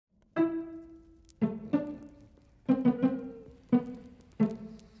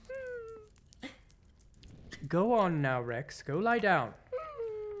Go on now, Rex. Go lie down.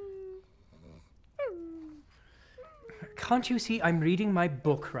 Can't you see I'm reading my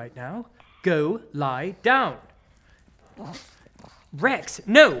book right now? Go lie down. Rex,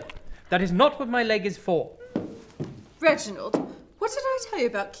 no! That is not what my leg is for. Reginald, what did I tell you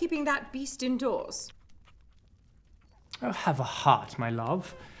about keeping that beast indoors? Oh, have a heart, my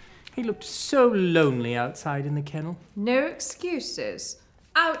love. He looked so lonely outside in the kennel. No excuses.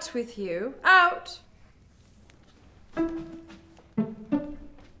 Out with you. Out!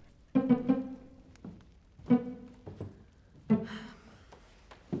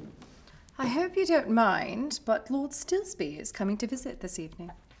 I hope you don't mind, but Lord Stilsby is coming to visit this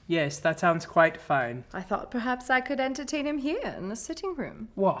evening. Yes, that sounds quite fine. I thought perhaps I could entertain him here in the sitting room.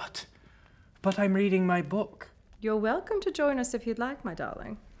 What? But I'm reading my book. You're welcome to join us if you'd like, my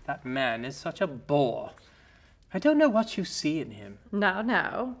darling. That man is such a bore. I don't know what you see in him.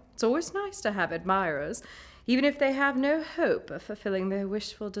 Now, it's always nice to have admirers, even if they have no hope of fulfilling their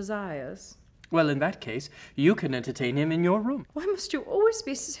wishful desires. Well, in that case, you can entertain him in your room. Why must you always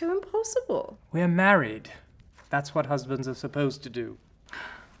be so impossible? We're married. That's what husbands are supposed to do.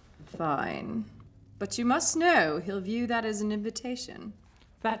 Fine. But you must know he'll view that as an invitation.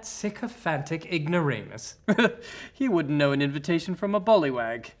 That sycophantic ignoramus. He wouldn't know an invitation from a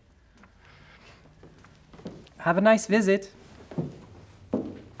bollywag. Have a nice visit.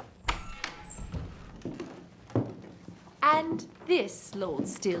 And this, Lord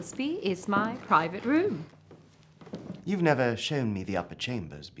Stilsby, is my private room. You've never shown me the upper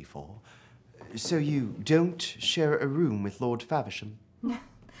chambers before. So you don't share a room with Lord Faversham?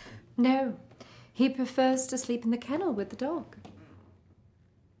 No. He prefers to sleep in the kennel with the dog.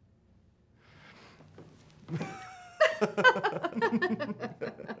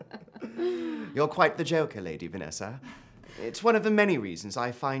 You're quite the joker, Lady Vanessa. It's one of the many reasons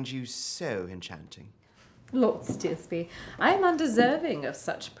I find you so enchanting. Lord Stilsby, I am undeserving of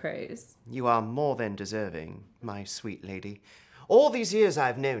such praise. You are more than deserving, my sweet lady. All these years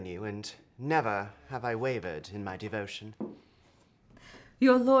I've known you, and never have I wavered in my devotion.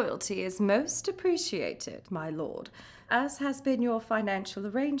 Your loyalty is most appreciated, my lord, as has been your financial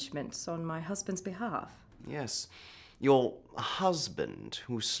arrangements on my husband's behalf. Yes, your husband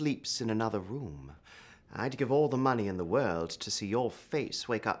who sleeps in another room. I'd give all the money in the world to see your face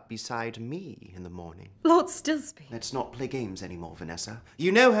wake up beside me in the morning. Lord Stilsby. Let's not play games anymore, Vanessa.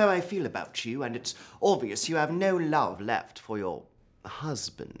 You know how I feel about you, and it's obvious you have no love left for your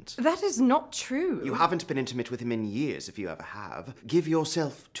husband. That is not true. You haven't been intimate with him in years, if you ever have. Give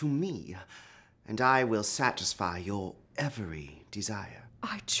yourself to me, and I will satisfy your every desire.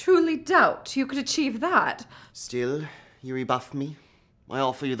 I truly doubt you could achieve that. Still, you rebuff me? I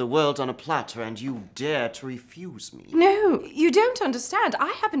offer you the world on a platter, and you dare to refuse me. No, you don't understand.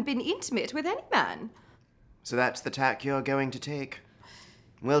 I haven't been intimate with any man. So that's the tack you're going to take?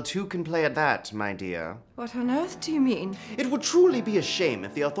 Well, two can play at that, my dear. What on earth do you mean? It would truly be a shame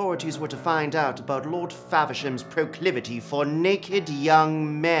if the authorities were to find out about Lord Faversham's proclivity for naked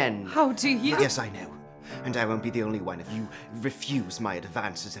young men. How do you... Yes, I know. And I won't be the only one if you refuse my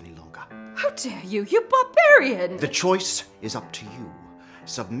advances any longer. How dare you, you barbarian! The choice is up to you.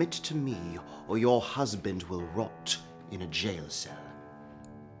 Submit to me, or your husband will rot in a jail cell.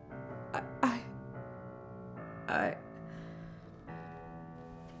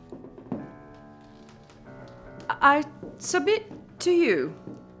 I submit to you,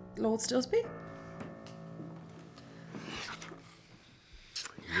 Lord Stilsby.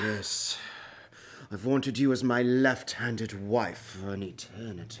 Yes. I've wanted you as my left-handed wife for an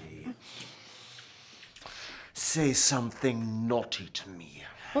eternity. Say something naughty to me.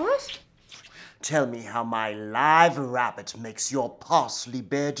 What? Tell me how my live rabbit makes your parsley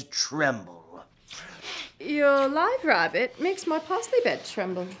bed tremble. Your live rabbit makes my parsley bed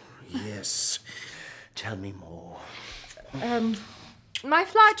tremble. Yes. Tell me more. My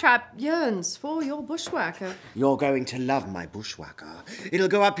flytrap yearns for your bushwhacker. You're going to love my bushwhacker. It'll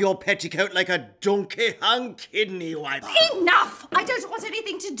go up your petticoat like a donkey hung kidney wiper. Enough! I don't want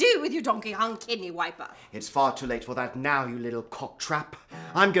anything to do with your donkey hung kidney wiper. It's far too late for that now, you little cocktrap.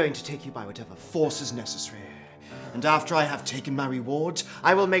 I'm going to take you by whatever force is necessary. And after I have taken my rewards,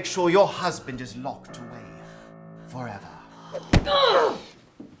 I will make sure your husband is locked away. Forever.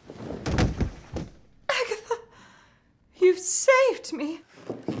 Agatha, you've saved me.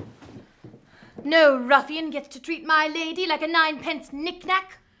 No ruffian gets to treat my lady like a ninepence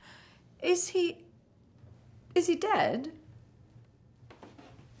knick-knack. Is he dead?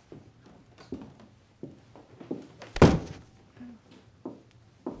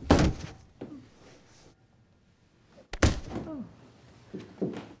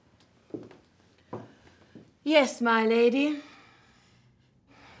 Yes, my lady.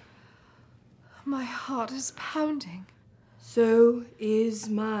 My heart is pounding. So is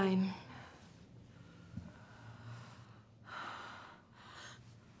mine.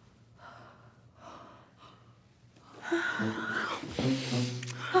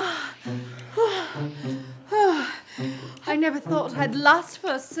 I never thought I'd last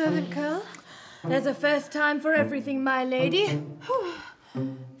for a servant girl. There's a first time for everything, my lady.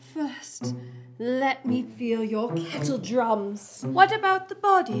 First, let me feel your kettle drums. What about the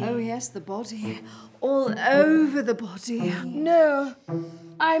body? Oh, yes, the body. All over the body. No,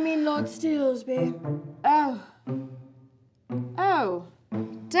 I mean Lord Steelsby. Oh. Oh.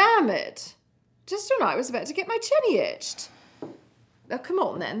 Damn it. Just when I was about to get my chinny itched. Oh, come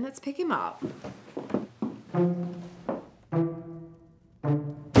on then, let's pick him up.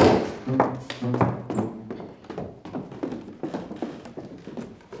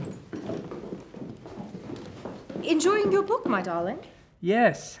 Enjoying your book, my darling?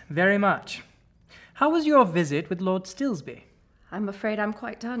 Yes, very much. How was your visit with Lord Steelsby? I'm afraid I'm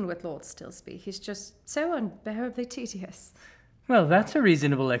quite done with Lord Steelsby. He's just so unbearably tedious. Well, that's a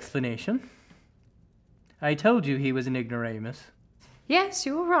reasonable explanation. I told you he was an ignoramus. Yes,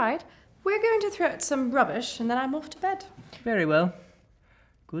 you're right. We're going to throw out some rubbish and then I'm off to bed. Very well.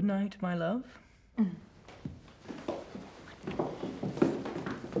 Good night, my love.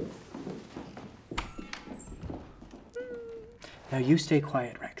 Now you stay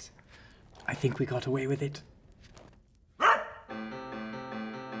quiet, Rex. I think we got away with it.